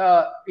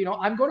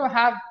 I'm going to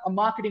have a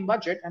marketing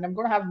budget and I'm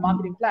going to have a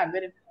marketing plan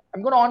where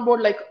I'm going to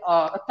onboard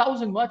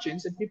 1,000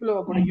 merchants and people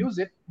are going to use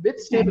it with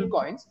stable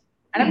coins,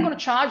 and I'm going to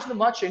charge the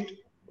merchant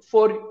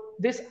for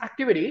this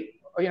activity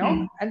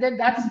and then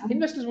that's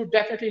investors would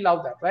definitely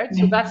love that, right?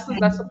 So that's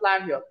the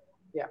plan here.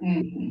 Yeah.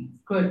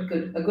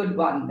 Good. A good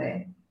one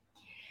there.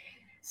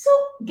 So,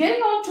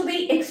 getting on to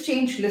the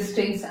exchange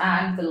listings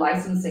and the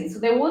licensing. So,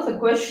 there was a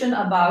question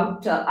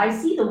about I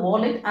see the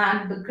wallet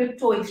and the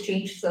crypto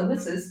exchange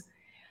services,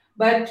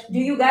 but do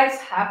you guys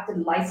have the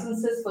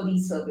licenses for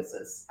these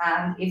services?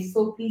 And if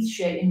so, please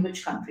share in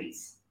which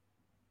countries.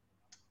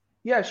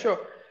 Yeah, sure.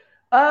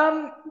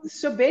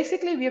 So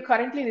basically, we are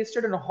currently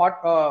listed on a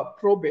hot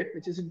Probit,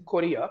 which is in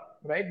Korea,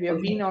 right? We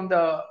have been on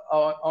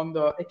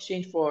the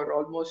exchange for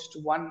almost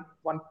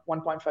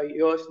 1.5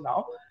 years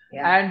now,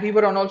 and we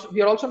are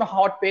also on a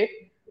Hotpay.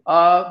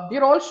 We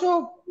are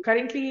also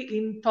currently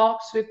in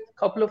talks with a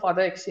couple of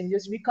other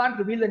exchanges. We can't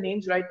reveal the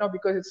names right now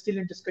because it's still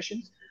in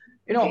discussions.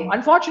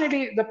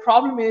 Unfortunately, the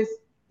problem is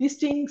these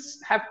things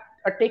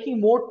are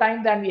taking more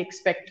time than we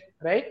expect,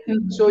 right?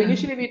 So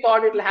initially we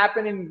thought it'll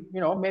happen in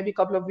maybe a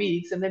couple of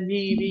weeks, and then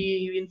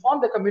we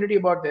informed the community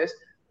about this,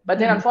 but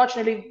then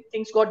unfortunately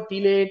things got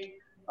delayed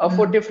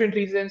for different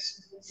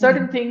reasons.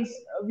 Certain things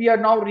we are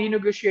now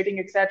renegotiating,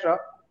 etc.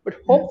 But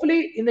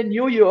hopefully in the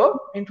new year,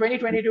 in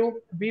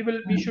 2022,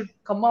 we should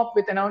come up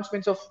with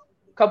announcements of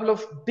a couple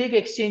of big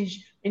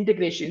exchange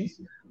integrations.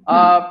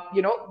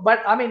 But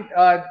I mean,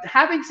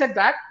 having said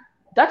that,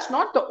 that's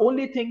not the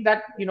only thing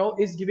that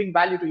is giving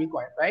value to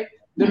eCoin, right?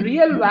 The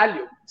real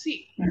value.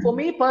 See, for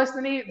me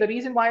personally, the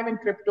reason why I'm in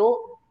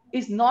crypto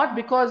is not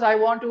because I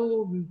want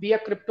to be a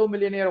crypto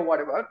millionaire or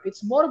whatever.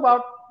 It's more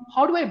about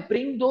how do I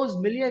bring those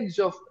millions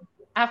of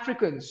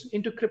Africans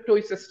into crypto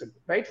ecosystem,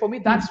 right? For me,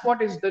 that's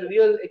what is the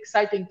real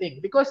exciting thing.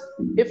 Because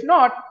if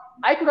not,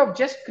 I could have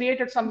just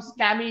created some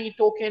scammy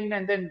token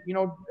and then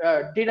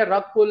did a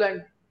rug pull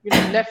and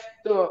left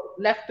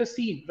the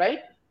scene, right?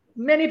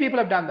 Many people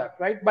have done that,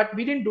 right? But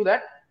we didn't do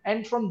that.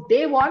 And from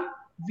day one,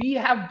 we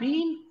have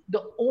been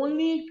the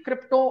only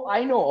crypto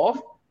I know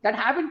of that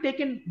haven't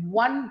taken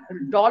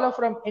 $1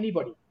 from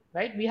anybody,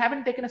 right? We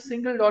haven't taken a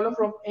single dollar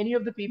from any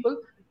of the people.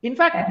 In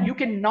fact, you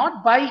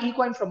cannot buy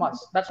eCoin from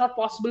us. That's not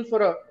possible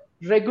for a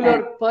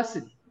regular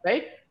person,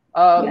 right?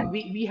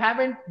 We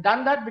haven't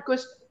done that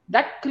because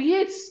that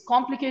creates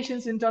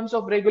complications in terms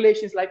of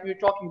regulations, like we were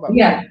talking about.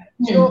 Yeah.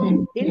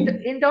 So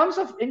in terms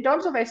of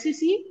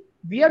SEC,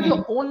 we are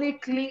the only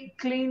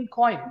clean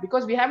coin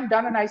because we haven't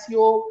done an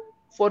ICO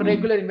for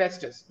regular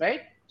investors,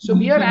 right? So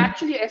we are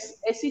actually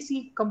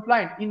SEC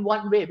compliant in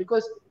one way,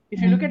 because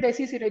if you look at the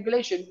SEC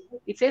regulation,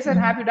 it says that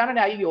have you done an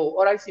IEO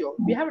or ICO?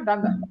 We haven't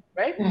done that,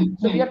 right?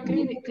 So we are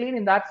clean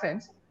in that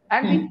sense,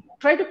 and we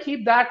try to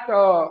keep that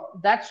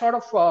sort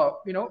of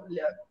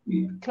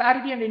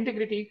clarity and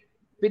integrity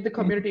with the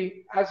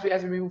community as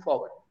we move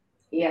forward.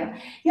 Yeah.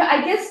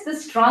 I guess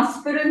this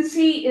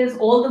transparency is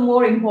all the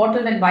more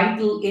important and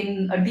vital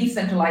in a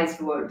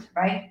decentralized world,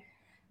 right?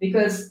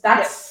 Because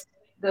that's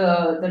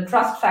the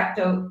trust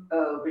factor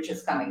which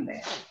is coming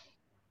there.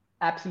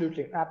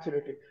 Absolutely.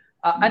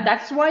 And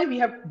that's why we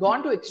have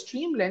gone to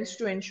extreme lengths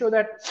to ensure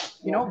that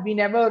we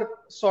never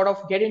sort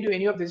of get into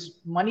any of these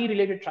money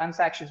related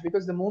transactions,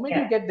 because the moment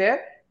you get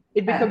there,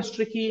 it becomes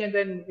tricky, and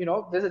then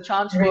there's a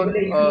chance for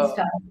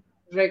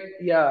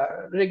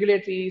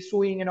regulatory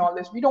suing and all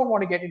this. We don't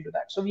want to get into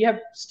that. So we have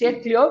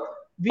stayed clear.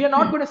 We are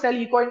not going to sell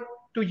eCoin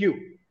to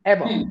you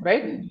ever,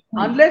 right?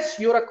 Unless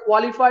you're a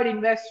qualified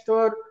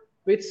investor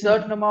with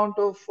certain amount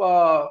of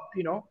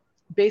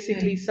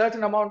basically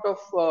certain amount of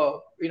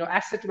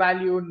asset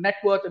value, net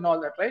worth, and all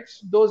that, right?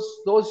 So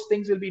those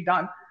things will be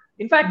done.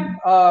 In fact,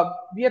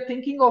 we are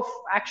thinking of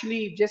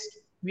actually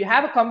we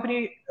have a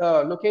company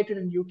located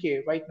in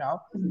UK right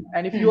now,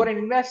 and if you are an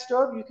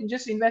investor, you can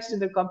just invest in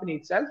the company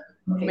itself.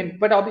 I mean,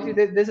 but obviously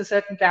there's a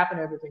certain cap and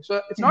everything,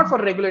 so it's not for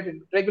regular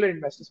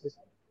investors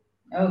basically.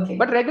 Okay.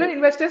 But regular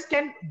investors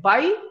can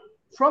buy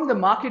from the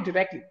market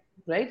directly,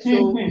 right?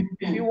 So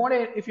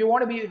if you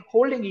want to be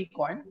holding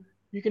eCoin,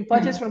 you can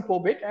purchase from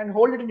Probit and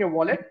hold it in your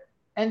wallet,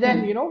 and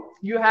then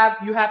you have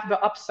the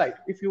upside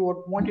if you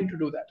were wanting to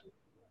do that.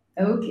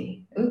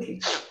 Okay.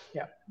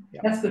 Yeah.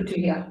 That's good to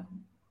hear.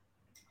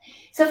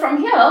 So from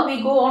here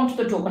we go on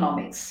to the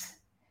tokenomics.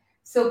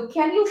 So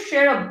can you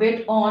share a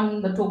bit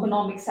on the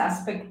tokenomics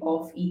aspect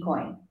of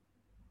eCoin?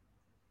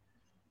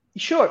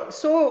 Sure.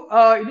 So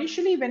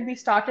initially when we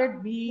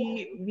started,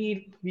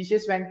 we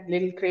just went a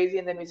little crazy,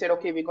 and then we said,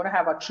 okay, we're going to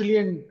have 1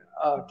 trillion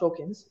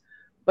tokens.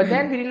 But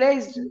then we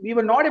realized we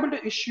were not able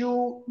to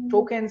issue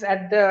tokens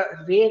at the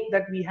rate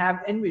that we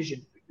have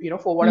envisioned,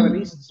 for whatever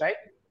reasons, right?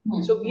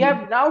 So we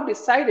have now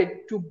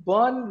decided to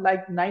burn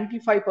like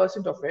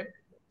 95% of it.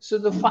 So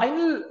the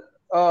final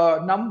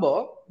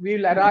number we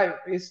will arrive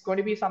is going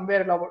to be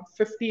somewhere about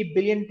 50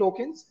 billion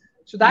tokens.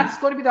 So that's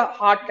going to be the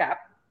hard cap.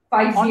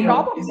 50. On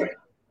top of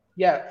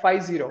that,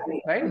 50,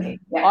 right? Okay.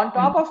 Yeah. On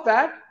top of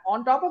that,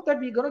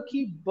 we're going to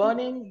keep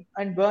burning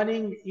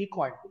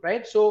eCoin,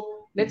 right?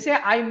 So let's say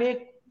I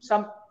make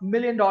some $1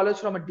 million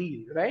from a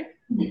deal, right?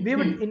 We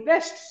would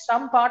invest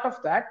some part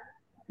of that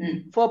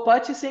for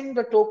purchasing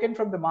the token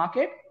from the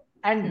market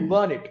and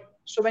burn it.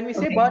 So when we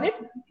say burn it,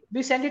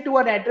 we send it to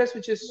an address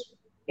which is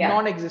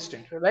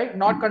non-existent, right?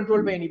 Not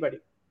controlled by anybody,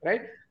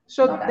 right?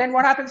 So then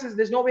what happens is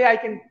there's no way I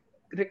can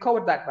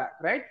recover that back,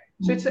 right?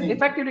 So it's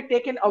effectively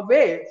taken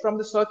away from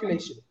the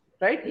circulation,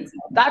 right?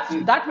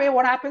 That way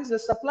what happens, the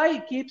supply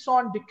keeps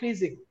on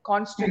decreasing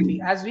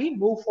constantly as we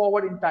move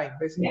forward in time,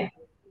 basically.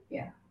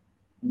 Yeah.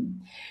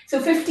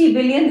 So 50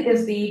 billion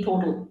is the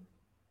total.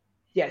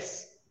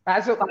 Yes.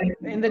 As of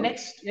in the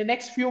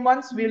next few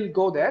months, we'll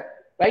go there.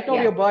 Right now,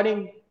 we are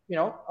burning,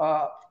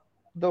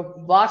 the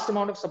vast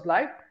amount of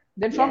supply.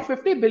 Then from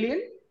 50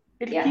 billion,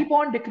 it'll keep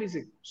on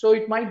decreasing. So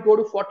it might go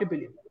to 40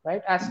 billion,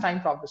 right, as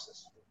time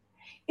progresses.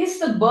 Is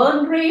the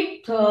burn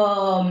rate,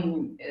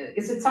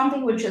 is it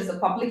something which is a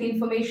public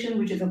information,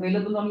 which is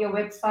available on your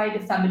website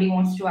if somebody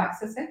wants to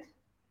access it?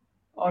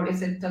 Or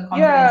is it confidential?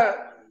 Yeah.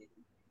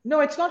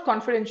 No, it's not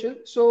confidential.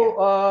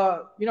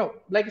 So,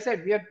 like I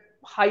said, we are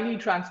highly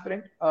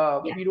transparent.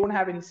 We don't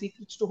have any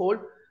secrets to hold.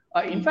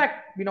 In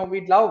fact,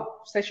 we'd love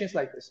sessions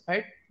like this,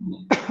 right?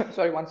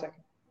 Sorry, 1 second.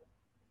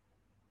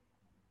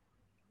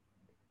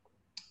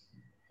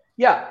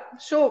 Yeah,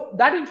 so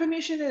that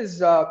information is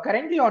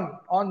currently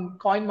on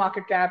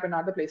CoinMarketCap and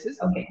other places,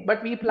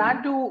 but we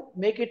plan to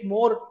make it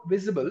more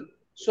visible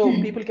so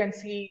people can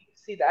see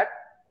that.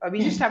 We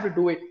just have to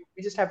do it.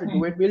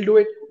 We'll do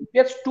it. We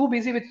are too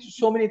busy with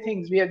so many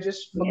things. We are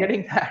just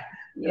forgetting that,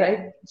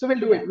 right? So we'll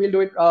do it. We'll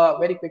do it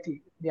very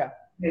quickly. Yeah.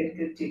 Very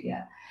good to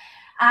hear.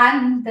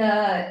 And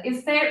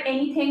is there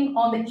anything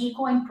on the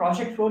eCoin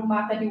project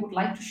roadmap that you would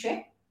like to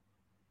share?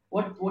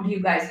 What do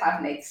you guys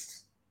have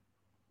next?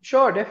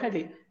 Sure,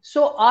 definitely.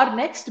 So our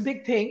next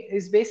big thing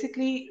is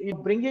basically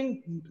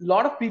bringing a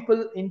lot of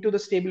people into the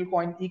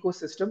stablecoin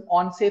ecosystem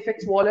on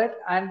SafeX Wallet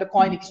and the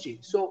Coin Exchange.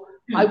 So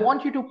I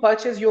want you to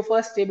purchase your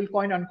first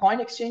stablecoin on Coin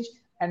Exchange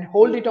and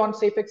hold it on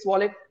SafeX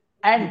Wallet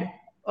and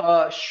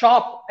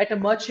shop at a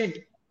merchant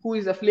who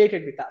is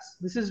affiliated with us.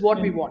 This is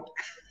what we want,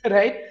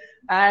 right?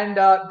 And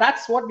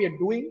that's what we are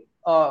doing.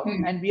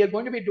 And we are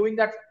going to be doing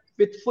that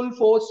with full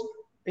force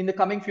in the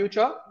coming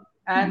future.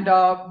 And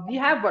we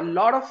have a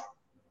lot of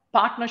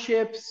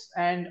partnerships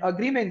and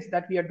agreements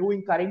that we are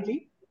doing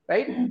currently,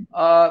 right?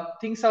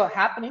 Things are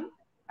happening,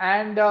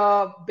 and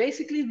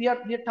basically we are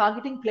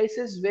targeting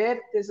places where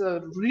there's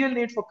a real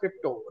need for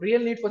crypto,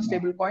 real need for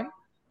stablecoin.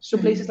 So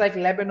places like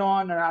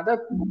Lebanon and other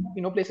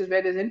places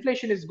where there's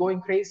inflation is going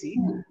crazy.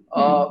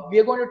 We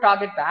are going to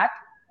target that,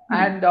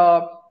 and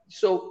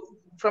so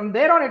from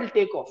there on it'll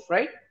take off,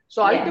 right?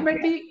 So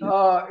ultimately,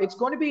 it's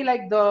going to be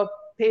like the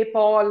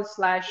PayPal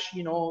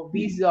 /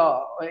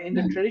 Visa in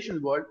the traditional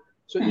world.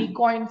 So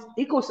eCoin's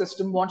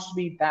ecosystem wants to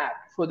be that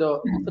for the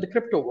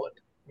crypto world.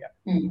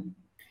 Yeah.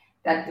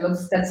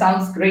 That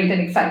sounds great and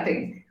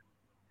exciting.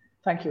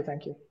 Thank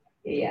you.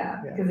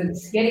 Yeah, because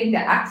it's getting the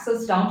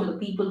access down to the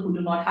people who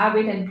do not have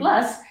it, and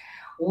plus,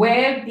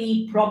 where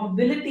the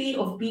probability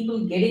of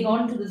people getting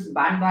onto this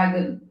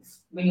bandwagon,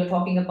 when you're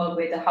talking about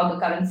how the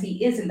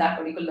currency is in that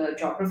particular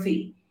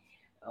geography,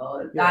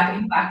 that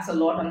impacts a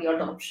lot on the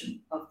adoption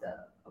of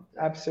the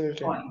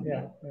absolutely coin.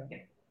 Yeah.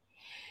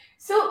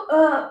 So,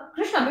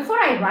 Krishna, before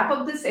I wrap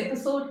up this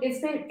episode,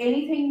 is there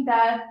anything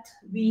that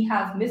we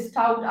have missed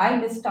out? I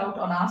missed out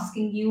on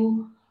asking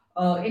you.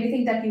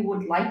 Anything that you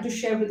would like to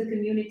share with the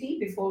community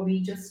before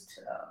we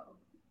just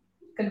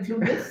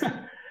conclude this?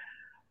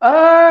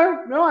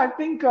 No, I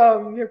think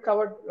we have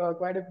covered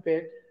quite a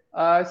bit.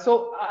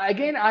 So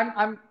again,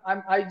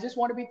 I just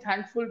want to be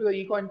thankful to the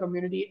eCoin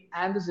community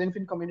and the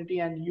Zinfin community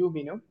and you,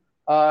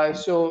 Binu.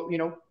 So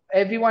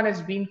everyone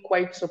has been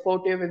quite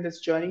supportive in this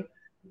journey.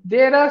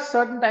 There are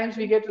certain times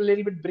we get a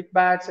little bit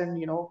brickbats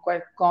and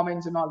quite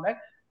comments and all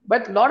that,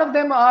 but a lot of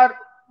them are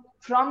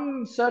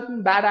from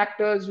certain bad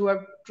actors who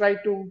have tried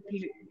to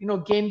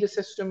game the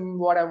system,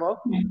 whatever.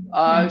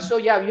 So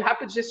yeah, you have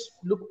to just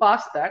look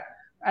past that,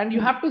 and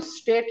you have to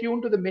stay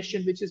tuned to the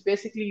mission, which is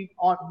basically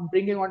on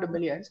bringing on to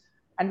millions.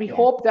 And we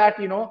hope that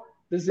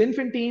the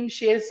Zinfin team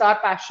shares our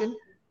passion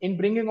in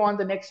bringing on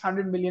the next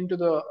 100 million to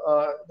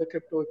the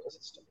crypto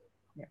ecosystem.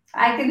 Yeah.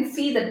 I can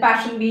see the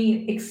passion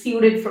being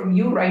exuded from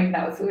you right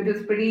now, so it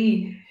is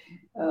pretty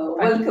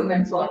welcome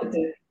and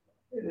positive.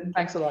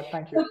 Thanks a lot.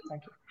 Thank you.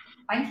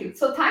 Thank you.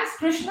 So thanks,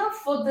 Krishna,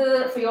 for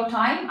your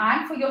time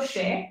and for your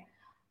share.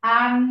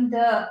 And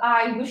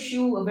I wish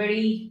you a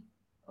very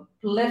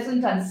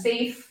pleasant and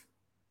safe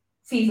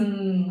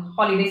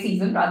holiday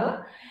season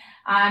rather,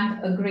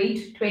 and a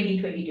great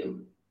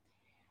 2022.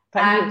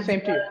 Thank you.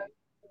 Same to you.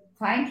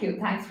 Thank you.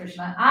 Thanks,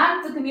 Krishna.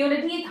 And the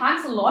community,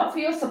 thanks a lot for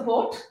your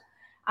support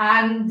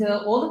and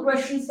all the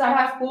questions that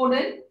have poured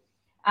in.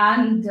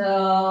 And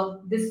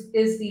this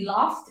is the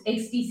last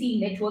XDC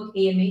Network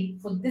AMA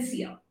for this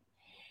year.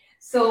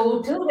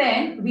 So till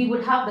then, we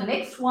would have the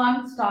next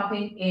one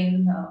starting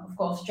in, of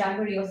course,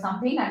 January or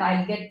something, and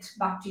I'll get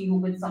back to you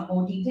with some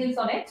more details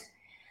on it.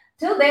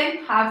 Till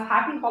then, have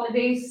happy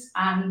holidays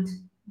and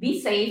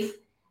be safe,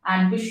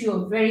 and wish you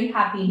a very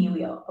happy new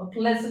year, a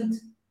pleasant,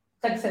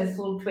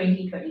 successful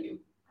 2022.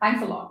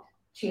 Thanks a lot.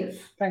 Cheers.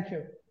 Thank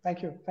you.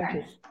 Thanks,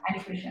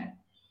 Krishna.